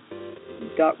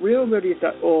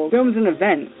newyork.realabilities.org, films and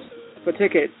events for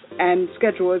tickets and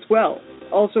schedule as well.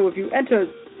 Also, if you enter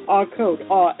our code,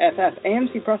 RFF,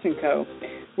 AMC Pressing Co.,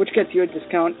 which gets you a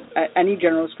discount at any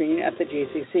general screening at the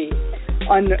JCC.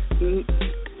 On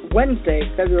Wednesday,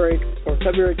 February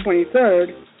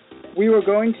 23rd, we were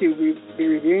going to be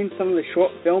reviewing some of the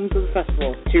short films of the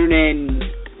festival. Tune in.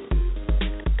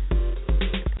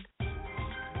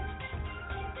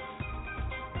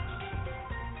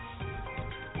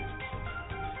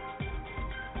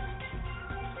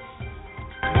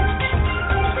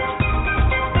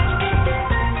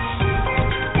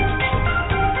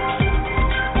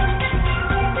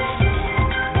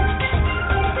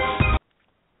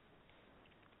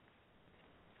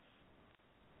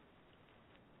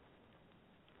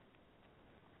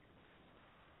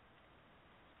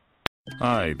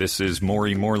 Hi, this is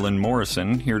Maury Moreland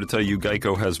Morrison, here to tell you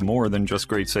Geico has more than just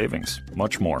great savings.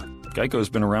 Much more. Geico's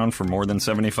been around for more than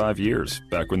 75 years,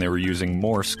 back when they were using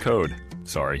Morse code.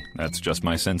 Sorry, that's just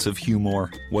my sense of humor.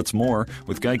 What's more,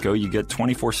 with Geico you get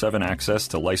 24/7 access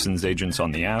to licensed agents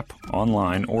on the app,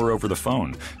 online, or over the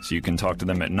phone, so you can talk to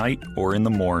them at night or in the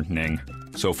morning.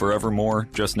 So forevermore,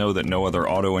 just know that no other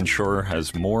auto insurer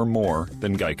has more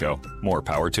than Geico. More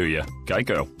power to you.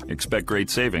 Geico. Expect great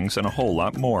savings and a whole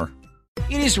lot more.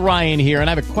 It is Ryan here, and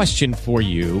I have a question for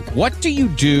you. What do you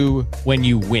do when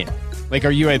you win? Like,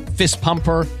 are you a fist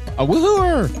pumper, a A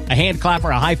woohooer, a hand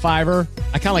clapper, a high fiver.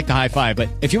 I kind of like the high five, but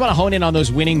if you want to hone in on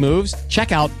those winning moves,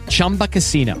 check out Chumba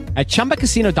Casino. At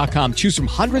ChumbaCasino.com, choose from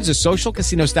hundreds of social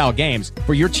casino style games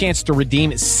for your chance to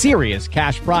redeem serious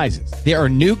cash prizes. There are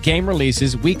new game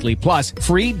releases weekly, plus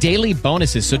free daily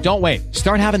bonuses. So don't wait.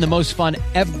 Start having the most fun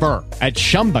ever at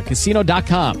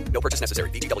ChumbaCasino.com. No purchase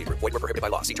necessary. VGW Group. Void where prohibited by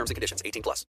law. See terms and conditions. 18+.